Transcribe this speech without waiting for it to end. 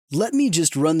"Let me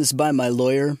just run this by my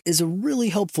lawyer" is a really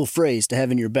helpful phrase to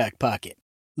have in your back pocket.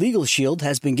 Legal Shield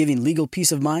has been giving legal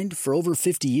peace of mind for over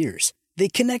 50 years. They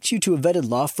connect you to a vetted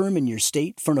law firm in your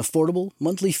state for an affordable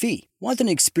monthly fee. Want an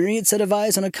experienced set of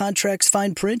eyes on a contract's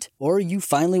fine print? Or you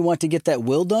finally want to get that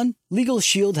will done? Legal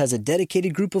Shield has a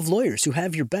dedicated group of lawyers who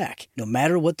have your back, no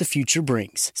matter what the future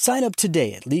brings. Sign up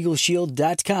today at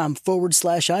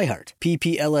LegalShield.com/iHeart.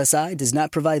 PPLSI does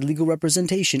not provide legal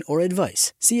representation or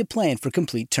advice. See a plan for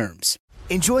complete terms.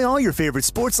 Enjoy all your favorite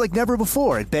sports like never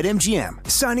before at BetMGM.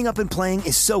 Signing up and playing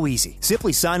is so easy.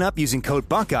 Simply sign up using code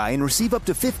Buckeye and receive up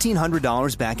to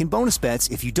 $1,500 back in bonus bets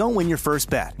if you don't win your first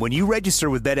bet. When you register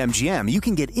with BetMGM, you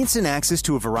can get instant access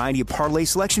to a variety of parlay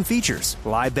selection features,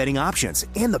 live betting options,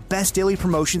 and the best daily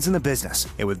promotions in the business.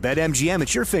 And with BetMGM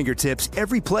at your fingertips,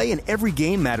 every play and every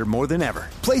game matter more than ever.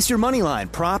 Place your moneyline,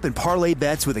 prop, and parlay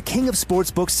bets with the king of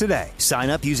sportsbooks today. Sign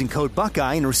up using code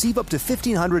Buckeye and receive up to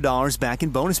 $1,500 back in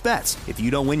bonus bets if you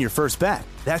don't win your first bet.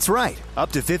 That's right,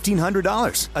 up to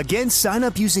 $1,500. Again, sign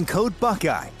up using code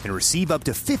Buckeye and receive up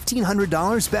to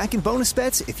 $1,500 back in bonus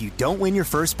bets if you don't win your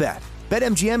first bet.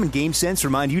 BetMGM and GameSense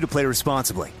remind you to play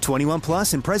responsibly. 21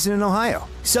 plus and present in Ohio.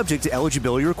 Subject to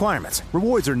eligibility requirements.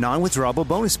 Rewards are non-withdrawable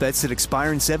bonus bets that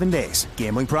expire in 7 days.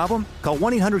 Gambling problem? Call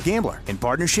 1-800-GAMBLER in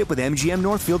partnership with MGM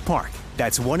Northfield Park.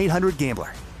 That's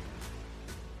 1-800-GAMBLER.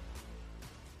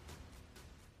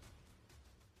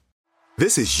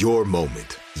 This is your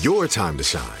moment, your time to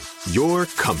shine, your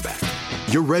comeback.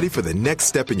 You're ready for the next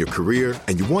step in your career,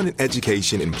 and you want an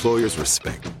education employers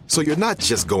respect. So you're not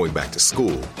just going back to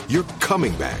school, you're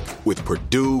coming back with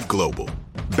Purdue Global.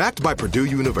 Backed by Purdue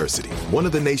University, one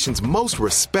of the nation's most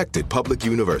respected public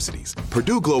universities,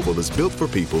 Purdue Global is built for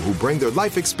people who bring their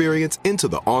life experience into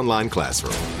the online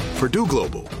classroom. Purdue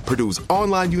Global, Purdue's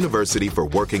online university for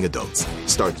working adults.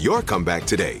 Start your comeback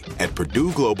today at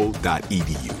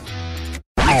purdueglobal.edu.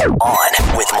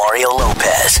 On with Mario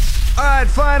Lopez. All right,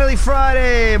 finally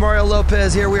Friday. Mario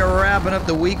Lopez here. We are wrapping up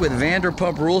the week with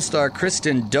Vanderpump Rules star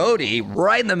Kristen Doute,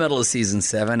 right in the middle of season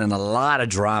 7, and a lot of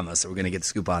drama, so we're going to get the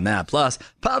scoop on that. Plus,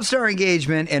 pop star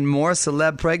engagement and more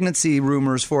celeb pregnancy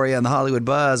rumors for you on the Hollywood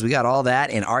Buzz. We got all that,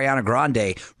 and Ariana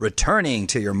Grande returning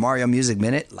to your Mario Music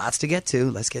Minute. Lots to get to.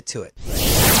 Let's get to it.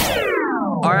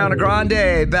 Ariana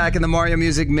Grande back in the Mario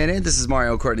Music Minute. This is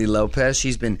Mario Courtney Lopez.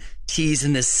 She's been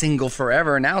teasing this single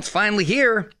forever. Now it's finally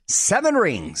here. 7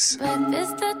 Rings.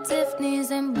 Breakfast at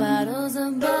Tiffany's and bottles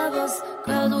of bubbles.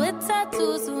 Girls with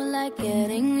tattoos who like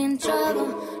getting in trouble.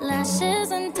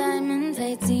 Lashes and diamonds,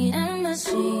 ATM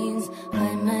machines.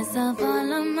 Buy myself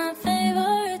all of my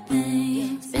favorite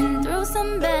things. Been through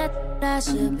some bad, I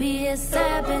should be a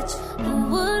savage. Who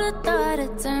would've thought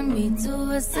it turned me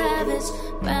to a savage?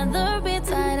 Rather be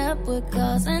tied up with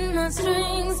calls and not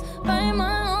strings. Write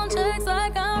my own checks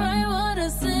like I write what I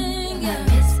sing. Yeah,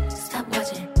 miss, stop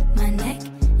watching. My neck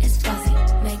is flossy.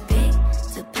 Make big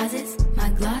deposits. My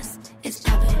gloss is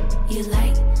popping. You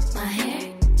like my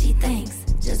hair? Gee, thanks.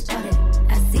 Just bought it.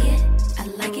 I see it. I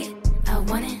like it. I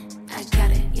want it. I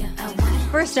got it. Yeah, I want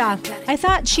it. First off, I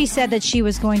thought she said that she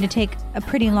was going to take a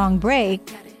pretty long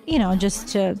break, you know, just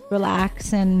to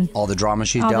relax and all the drama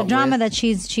she's dealt with. All the drama that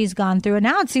she's gone through. And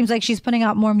now it seems like she's putting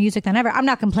out more music than ever. I'm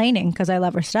not complaining because I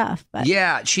love her stuff. But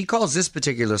yeah, she calls this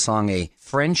particular song a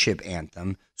friendship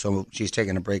anthem. So she's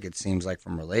taking a break, it seems like,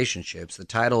 from relationships. The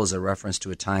title is a reference to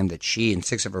a time that she and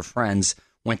 6 of her friends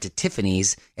went to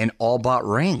Tiffany's and all bought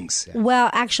rings.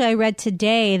 Well, actually, I read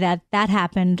today that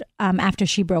happened after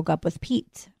she broke up with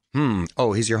Pete.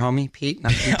 Oh, he's your homie, Pete?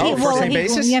 Not Pete. Oh, first name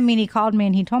basis? Yeah, I mean, he called me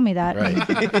and he told me that. Right.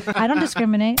 I don't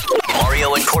discriminate.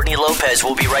 Mario and Courtney Lopez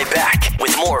will be right back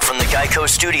with more from the Geico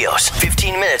Studios.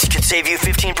 15 minutes could save you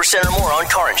 15% or more on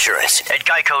car insurance at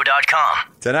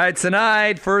geico.com.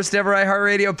 Tonight, first ever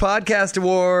iHeartRadio Podcast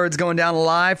Awards going down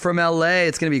live from LA.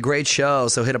 It's going to be a great show,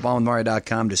 so hit up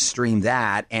onwithmario.com to stream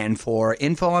that. And for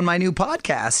info on my new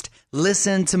podcast,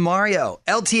 listen to Mario,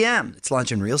 LTM. It's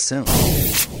launching real soon.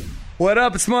 What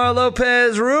up? It's Mario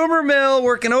Lopez. Rumor mill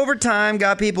working overtime.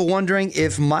 Got people wondering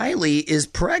if Miley is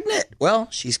pregnant. Well,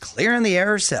 she's clearing the air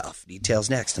herself. Details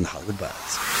next in the Hollywood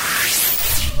Buzz.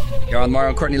 You're on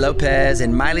Mario Courtney Lopez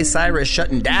and Miley Cyrus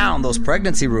shutting down those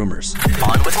pregnancy rumors.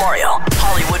 On with Mario,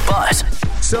 Hollywood Buzz.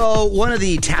 So one of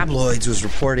the tabloids was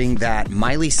reporting that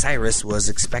Miley Cyrus was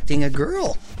expecting a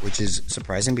girl, which is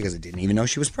surprising because I didn't even know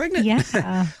she was pregnant.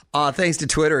 Yeah. Thanks to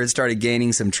Twitter, it started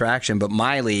gaining some traction, but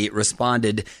Miley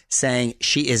responded saying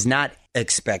she is not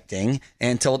expecting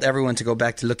and told everyone to go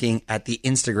back to looking at the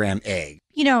Instagram egg.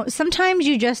 You know, sometimes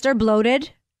you just are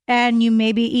bloated and you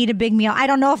maybe eat a big meal. I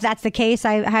don't know if that's the case.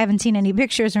 I haven't seen any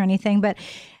pictures or anything, but,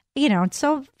 you know, it's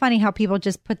so funny how people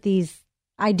just put these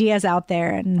ideas out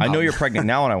there. And I know you're pregnant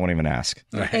now, and I won't even ask.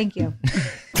 Thank you.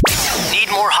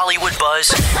 Need more Hollywood buzz?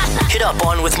 Hit up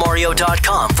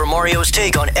onwithmario.com for Mario's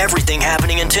take on everything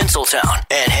happening in Tinseltown.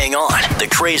 And hang on, the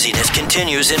craziness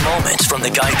continues in moments from the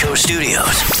Geico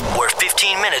Studios, where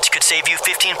 15 minutes could save you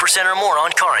 15% or more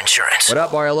on car insurance. What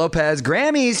up, Mario Lopez?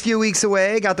 Grammys a few weeks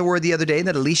away. Got the word the other day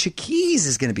that Alicia Keys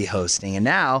is going to be hosting. And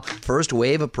now, first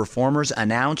wave of performers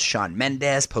announced. Shawn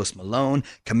Mendes, Post Malone,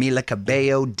 Camila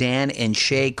Cabello, Dan and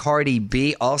Shay, Cardi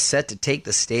B, all set to take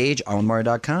the stage.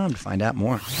 OnWithMario.com to find out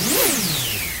more.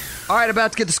 All right,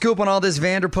 about to get the scoop on all this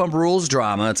Vanderpump Rules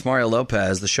drama. It's Mario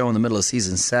Lopez, the show in the middle of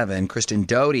season 7. Kristen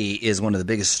Doute is one of the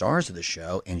biggest stars of the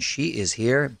show, and she is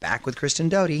here, back with Kristen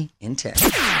Doute in 10.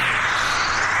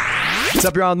 What's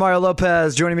up, y'all? With Mario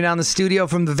Lopez. Joining me now in the studio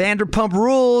from the Vanderpump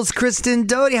Rules, Kristen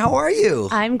Doute. How are you?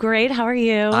 I'm great. How are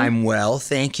you? I'm well,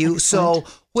 thank you. Excellent.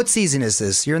 So, what season is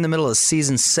this? You're in the middle of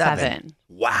season 7.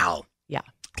 Wow. Yeah.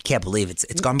 I can't believe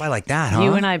it's gone by like that, huh?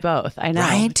 You and I both. I know.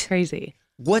 Right? It's crazy.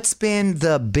 What's been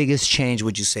the biggest change,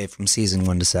 would you say, from season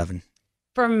 1 to 7?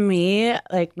 For me,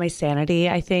 like my sanity,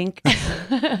 I think.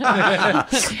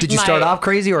 Did you start off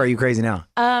crazy, or are you crazy now?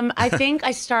 I think I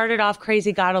started off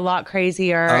crazy, got a lot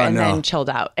crazier, and then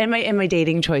chilled out. And my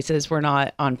dating choices were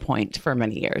not on point for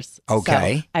many years.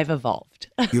 Okay. So I've evolved.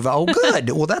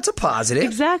 Good. Well, that's a positive.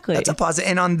 Exactly. That's a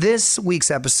positive. And on this week's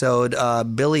episode,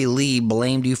 Billy Lee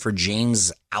blamed you for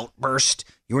Jane's outburst.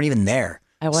 You weren't even there.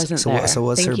 I wasn't there. So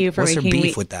what's her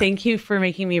beef with that? Thank you for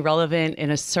making me relevant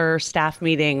in a SUR staff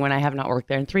meeting when I have not worked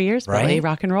there in 3 years. Right? Billy,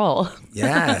 rock and roll.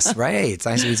 Yes, right. It's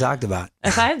nice to be talked about.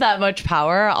 If I have that much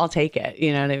power, I'll take it.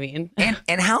 You know what I mean?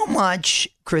 And how much,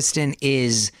 Kristen,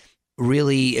 is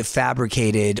really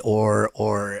fabricated or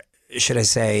should I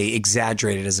say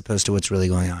exaggerated as opposed to what's really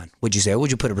going on? Would you say? What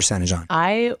would you put a percentage on?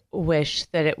 I wish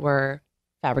that it were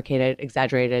fabricated,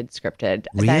 exaggerated, scripted.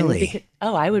 Really?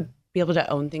 I would be able to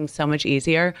own things so much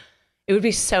easier. It would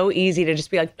be so easy to just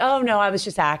be like, oh, no, I was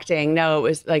just acting. No, it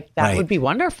was like, that would be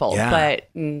wonderful. Yeah. But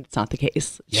it's not the case.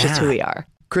 It's just who we are.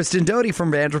 Kristen Doute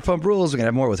from Vanderpump Rules. We're going to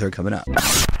have more with her coming up.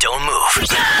 Don't move.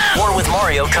 More with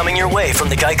Mario coming your way from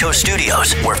the Geico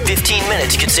Studios, where 15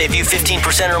 minutes could save you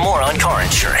 15% or more on car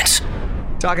insurance.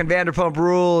 Talking Vanderpump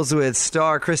Rules with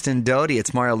star Kristen Doute.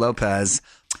 It's Mario Lopez.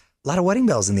 A lot of wedding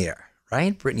bells in the air,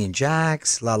 right? Brittany and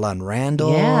Jax, Lala and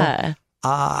Randall. Yeah.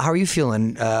 How are you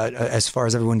feeling as far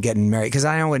as everyone getting married? Because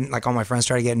I know when all my friends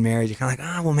started getting married, you're kind of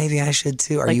like, well, maybe I should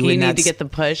too. Are you in need that to get the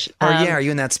push? Are you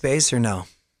in that space or no?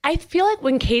 I feel like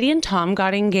when Katie and Tom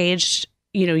got engaged,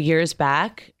 years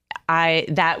back,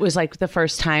 that was like the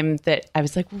first time that I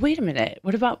was like, wait a minute,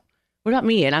 what about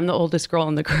me? And I'm the oldest girl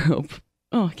in the group.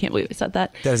 Oh, I can't believe I said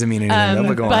that. Doesn't mean anything.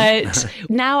 But go on. But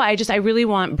now I really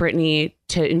want Brittany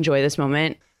to enjoy this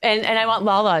moment. And I want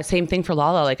Lala, same thing for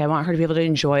Lala. Like, I want her to be able to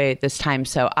enjoy this time.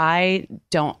 So I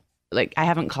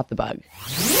haven't caught the bug.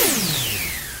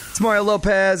 It's Mario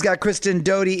Lopez, got Kristen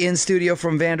Doute in studio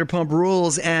from Vanderpump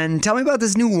Rules. And tell me about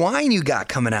this new wine you got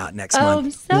coming out next month.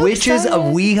 I'm so Witches excited.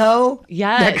 of WeHo?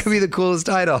 Yes. That could be the coolest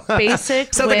title.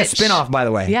 Basic Sounds like a spinoff, by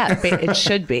the way. Yeah, it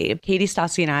should be. Katie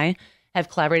Stassi and I have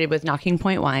collaborated with Knocking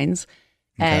Point Wines.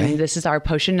 And this is our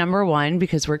potion number 1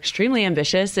 because we're extremely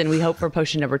ambitious and we hope for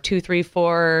potion number 2, 3,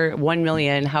 4, 1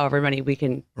 million, however many we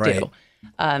can do.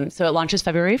 So it launches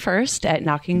February 1st at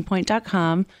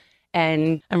knockingpoint.com.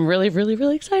 And I'm really, really,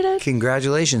 really excited.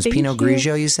 Congratulations. Thank Pinot you.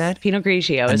 Grigio, you said? Pinot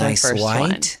Grigio is nice our first white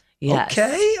one. Yes.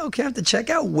 Okay, I have to check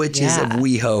out Witches of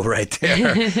WeHo right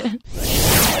there.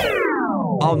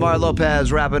 Mario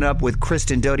Lopez wrapping up with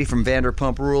Kristen Doute from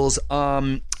Vanderpump Rules.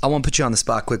 I won't put you on the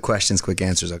spot. Quick questions, quick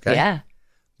answers, okay? Yeah.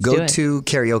 Go-to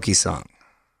karaoke song.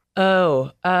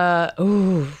 God,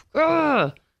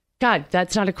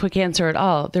 that's not a quick answer at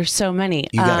all. There's so many.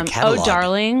 You got a catalog. Oh,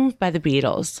 Darling by the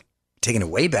Beatles. Taking it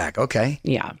way back. Okay.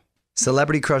 Yeah.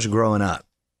 Celebrity crush growing up.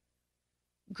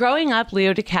 Growing up,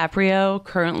 Leo DiCaprio.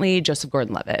 Currently, Joseph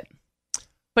Gordon-Levitt.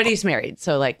 But he's married,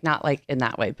 so not in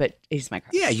that way, but he's my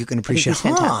crush. Yeah, you can appreciate.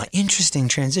 Interesting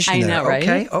transition I there. know,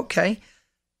 right? Okay.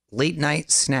 Late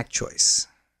night snack choice.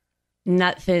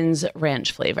 Nut Thins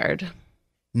ranch flavored.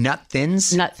 Nut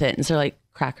Thins? Nut Thins. They're like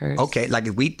crackers. Okay, like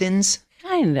Wheat Thins?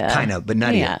 Kind of, but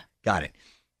nuttier. Yeah. Got it.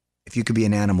 If you could be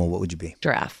an animal, what would you be?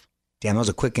 Giraffe. Damn, that was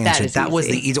a quick answer. That was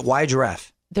the easy. Why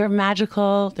giraffe? They're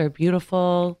magical. They're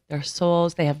beautiful. They're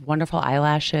souls. They have wonderful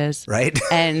eyelashes. Right.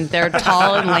 And they're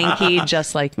tall and lanky,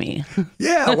 just like me.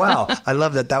 Yeah, wow. I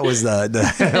love that. That was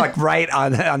the like right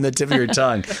on the tip of your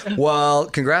tongue. Well,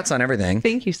 congrats on everything.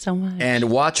 Thank you so much. And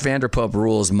watch Vanderpump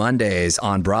Rules Mondays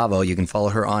on Bravo. You can follow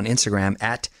her on Instagram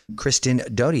at Kristen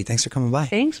Doty. Thanks for coming by.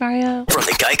 Thanks, Mario. From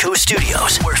the Geico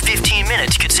Studios, where 15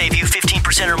 minutes could save you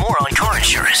 15% or more on car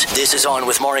insurance. This is On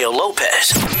with Mario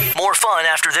Lopez. More fun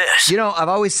after this. You know, I've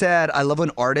always said I love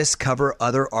when artists cover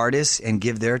other artists and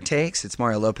give their takes. It's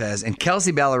Mario Lopez. And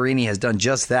Kelsey Ballerini has done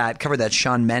just that. Covered that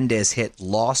Shawn Mendes hit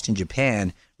Lost in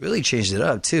Japan. Really changed it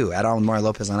up, too. Add on Mario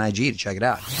Lopez on IG to check it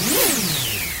out.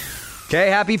 Okay,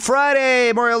 happy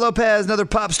Friday. Mario Lopez, another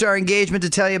pop star engagement to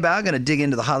tell you about. Going to dig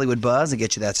into the Hollywood buzz and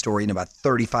get you that story in about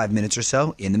 35 minutes or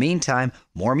so. In the meantime,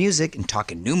 more music and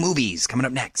talking new movies coming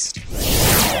up next.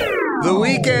 The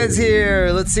weekend's here.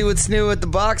 Let's see what's new at the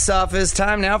box office.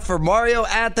 Time now for Mario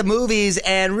at the Movies,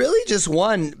 and really just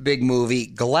one big movie,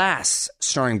 Glass,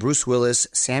 starring Bruce Willis,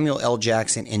 Samuel L.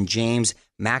 Jackson, and James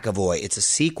McAvoy. It's a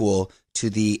sequel to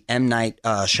the M. Night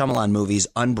Shyamalan movies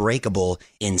Unbreakable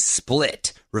and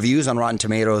Split. Reviews on Rotten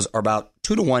Tomatoes are about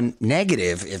 2-1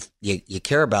 negative if you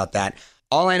care about that.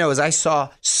 All I know is I saw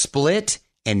Split,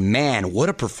 and man, what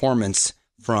a performance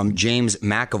from James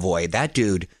McAvoy. That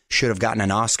dude should have gotten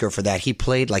an Oscar for that. He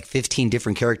played like 15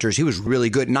 different characters. He was really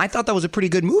good. And I thought that was a pretty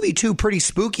good movie, too. Pretty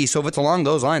spooky. So if it's along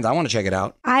those lines, I want to check it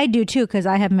out. I do, too, because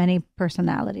I have many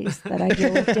personalities that I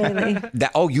deal with daily.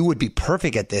 You would be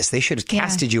perfect at this. They should have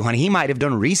casted you, honey. He might have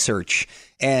done research.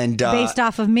 And based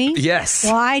off of me? Yes.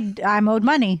 Well, I'm owed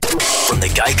money. From the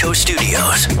Geico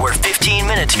Studios, where 15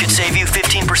 minutes could save you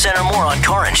 15% or more on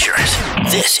car insurance.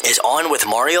 This is On with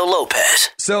Mario Lopez.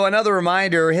 So another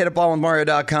reminder, hit up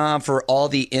onwithmario.com for all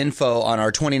the info on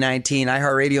our 2019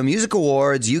 iHeartRadio Music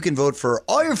Awards. You can vote for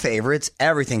all your favorites,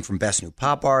 everything from Best New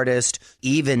Pop Artist,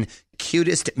 even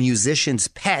Cutest Musician's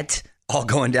Pet, all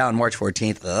going down March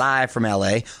 14th, live from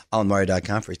LA.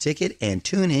 onwithmario.com for a ticket and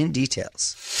tune in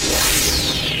details.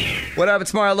 What up?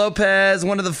 It's Mario Lopez.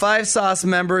 One of the Five Sauce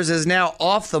members is now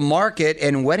off the market,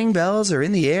 and wedding bells are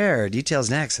in the air. Details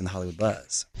next in the Hollywood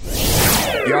Buzz.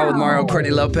 You're on with Mario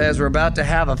Courtney Lopez. We're about to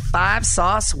have a Five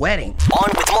Sauce wedding.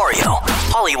 On with Mario,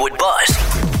 Hollywood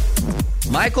Buzz.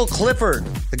 Michael Clifford,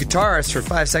 the guitarist for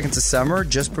 5 Seconds of Summer,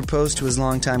 just proposed to his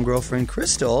longtime girlfriend,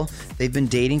 Crystal. They've been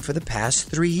dating for the past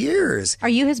 3 years. Are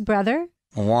you his brother?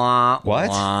 Wah, what?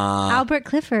 Wah. Albert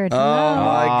Clifford. Oh,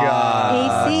 my God.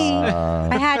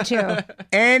 AC. I had to.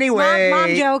 Anyway.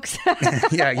 Mom jokes.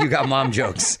 Yeah, you got mom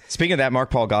jokes. Speaking of that,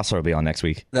 Mark Paul Gosselaar will be on next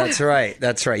week. That's right.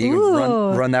 That's right. You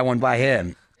can run that one by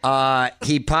him.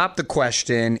 He popped the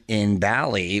question in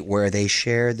Bali where they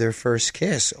shared their first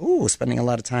kiss. Ooh, spending a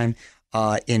lot of time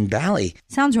in Bali.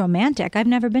 Sounds romantic. I've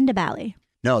never been to Bali.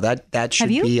 No, that should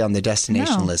be on the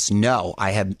destination list. No,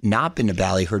 I have not been to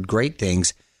Bali. Heard great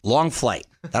things. Long flight.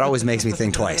 That always makes me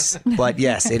think twice. But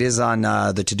yes, it is on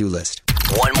the to-do list.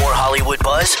 Want more Hollywood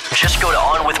buzz? Just go to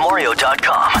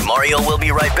onwithmario.com. Mario will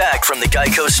be right back from the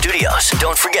Geico Studios.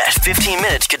 Don't forget, 15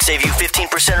 minutes could save you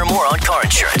 15% or more on car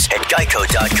insurance at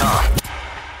geico.com.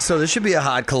 So this should be a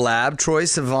hot collab. Troye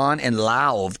Sivan and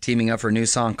Lauv teaming up for a new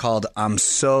song called I'm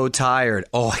So Tired.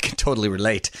 Oh, I can totally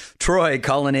relate. Troye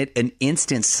calling it an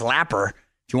instant slapper.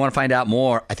 If you want to find out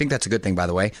more, I think that's a good thing, by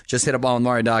the way. Just hit up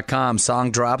onwithmario.com.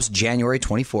 Song drops January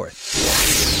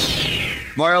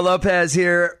 24th. Mario Lopez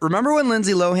here. Remember when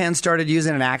Lindsay Lohan started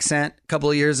using an accent a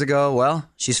couple of years ago? Well,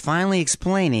 she's finally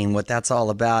explaining what that's all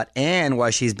about and why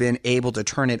she's been able to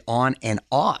turn it on and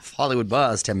off. Hollywood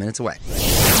Buzz, 10 minutes away.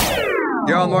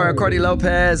 You're on Mario Courtney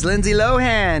Lopez. Lindsay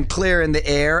Lohan clear in the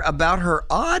air about her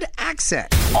odd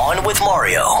accent. On with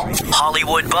Mario,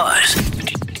 Hollywood Buzz.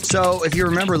 So, if you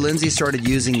remember, Lindsay started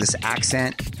using this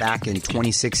accent back in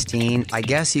 2016. I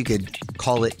guess you could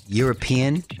call it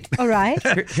European. All right.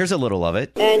 Here's a little of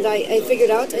it. And I figured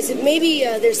out, I said, maybe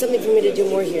there's something for me to do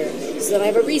more here so that I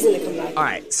have a reason to come back. All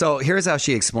right. So, here's how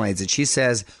she explains it. She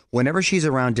says, whenever she's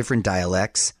around different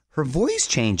dialects, her voice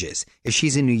changes. If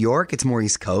she's in New York, it's more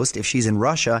East Coast. If she's in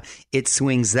Russia, it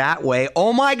swings that way.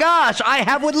 Oh my gosh, I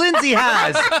have what Lindsay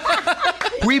has.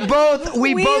 we both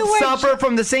suffer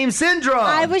from the same syndrome.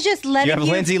 I was just letting you have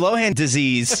Lindsay Lohan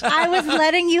disease. I was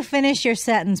letting you finish your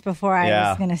sentence before I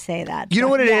was going to say that. You know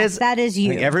what it is? That is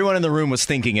you. I think everyone in the room was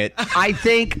thinking it. I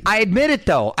admit it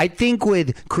though. I think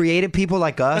with creative people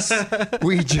like us,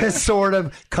 we just sort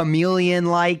of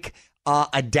chameleon-like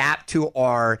adapt to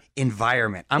our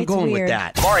environment. I'm going with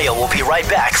that. Mario will be right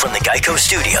back from the Geico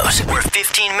Studios, where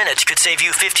 15 minutes could save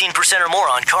you 15% or more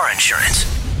on car insurance.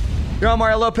 You know,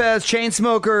 Mario Lopez,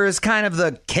 Chainsmokers is kind of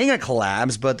the king of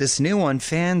collabs, but this new one,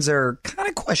 fans are kind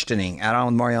of questioning. Out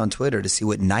on Mario on Twitter to see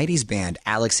what 90s band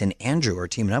Alex and Andrew are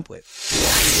teaming up with.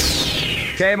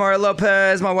 Okay, Mario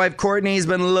Lopez, my wife Courtney's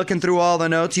been looking through all the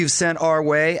notes you've sent our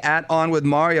way. At On With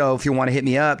Mario, if you want to hit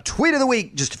me up. Tweet of the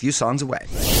week, just a few songs away.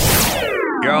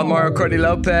 You're on Mario Courtney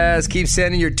Lopez. Keep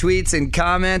sending your tweets and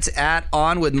comments at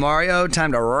On With Mario.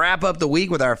 Time to wrap up the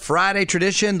week with our Friday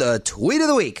tradition, the Tweet of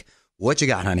the Week. What you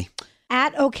got, honey?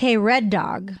 At OK Red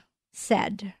Dog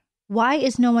said, why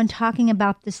is no one talking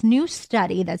about this new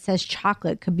study that says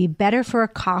chocolate could be better for a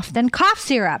cough than cough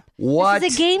syrup? What?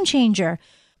 This is a game changer.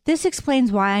 This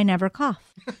explains why I never cough.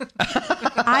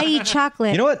 I eat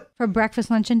chocolate for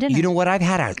breakfast, lunch, and dinner. You know what? I've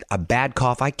had a bad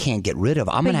cough I can't get rid of.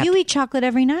 But you eat chocolate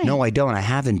every night. No, I don't. I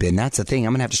haven't been. That's the thing.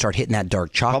 I'm going to have to start hitting that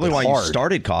dark chocolate Probably why hard. you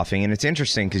started coughing. And it's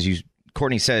interesting because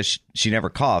Courtney says she never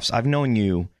coughs. I've known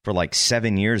you for like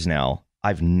 7 years now.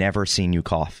 I've never seen you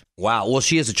cough. Wow. Well,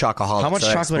 she is a chocoholic. How much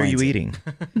chocolate are you eating?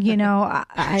 You know,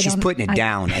 She's putting it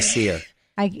down. I see her.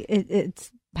 It's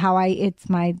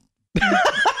my...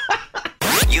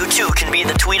 You too can be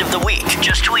the tweet of the week.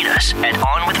 Just tweet us at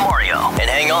On With Mario. And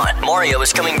hang on, Mario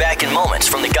is coming back in moments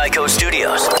from the Geico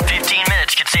Studios. 15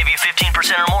 minutes could save you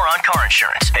 15% or more on car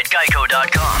insurance at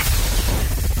geico.com.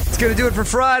 It's going to do it for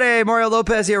Friday. Mario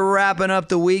Lopez here wrapping up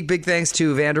the week. Big thanks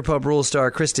to Vanderpump Rules star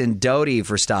Kristen Doute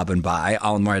for stopping by.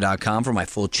 AllInMario.com for my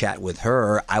full chat with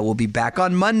her. I will be back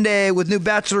on Monday with new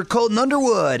Bachelor Colton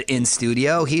Underwood in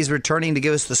studio. He's returning to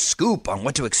give us the scoop on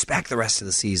what to expect the rest of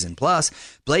the season. Plus,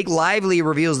 Blake Lively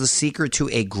reveals the secret to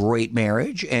a great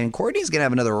marriage. And Courtney's going to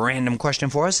have another random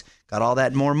question for us. Got all that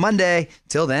and more Monday.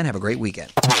 Till then, have a great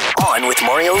weekend. On with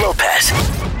Mario Lopez.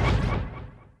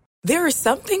 There are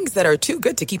some things that are too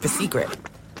good to keep a secret.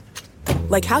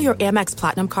 Like how your Amex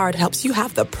Platinum card helps you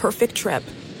have the perfect trip.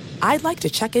 I'd like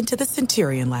to check into the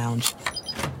Centurion Lounge.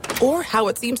 Or how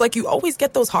it seems like you always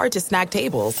get those hard-to-snag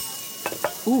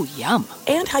tables. Ooh, yum.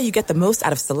 And how you get the most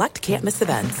out of select can't-miss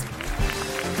events.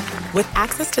 With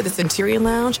access to the Centurion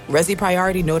Lounge, Resi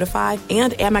Priority Notify,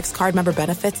 and Amex card member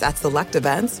benefits at select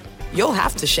events, you'll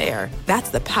have to share.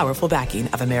 That's the powerful backing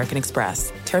of American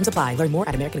Express. Terms apply. Learn more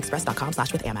at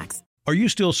americanexpress.com/withAmex. Are you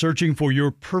still searching for your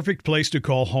perfect place to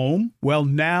call home? Well,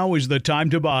 now is the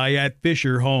time to buy at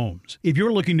Fisher Homes. If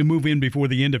you're looking to move in before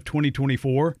the end of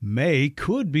 2024, May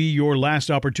could be your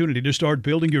last opportunity to start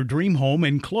building your dream home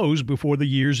and close before the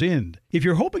year's end. If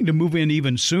you're hoping to move in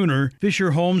even sooner,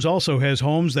 Fisher Homes also has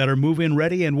homes that are move-in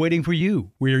ready and waiting for you,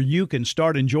 where you can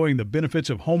start enjoying the benefits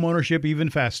of homeownership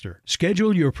even faster.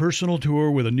 Schedule your personal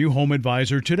tour with a new home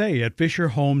advisor today at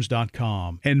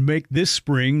FisherHomes.com and make this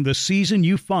spring the season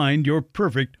you find your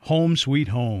perfect home sweet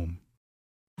home.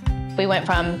 We went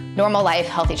from normal life,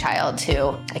 healthy child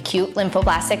to acute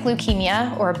lymphoblastic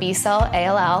leukemia or B-cell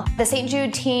ALL. The St.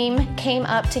 Jude team came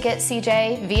up to get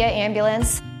CJ via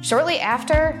ambulance. Shortly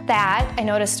after that, I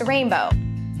noticed a rainbow.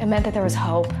 It meant that there was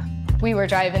hope. We were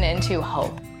driving into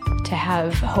hope. To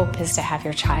have hope is to have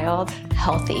your child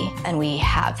healthy, and we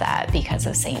have that because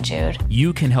of St. Jude.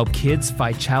 You can help kids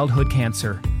fight childhood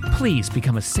cancer. Please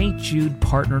become a St. Jude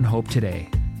Partner in Hope today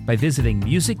by visiting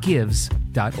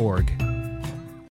musicgives.org.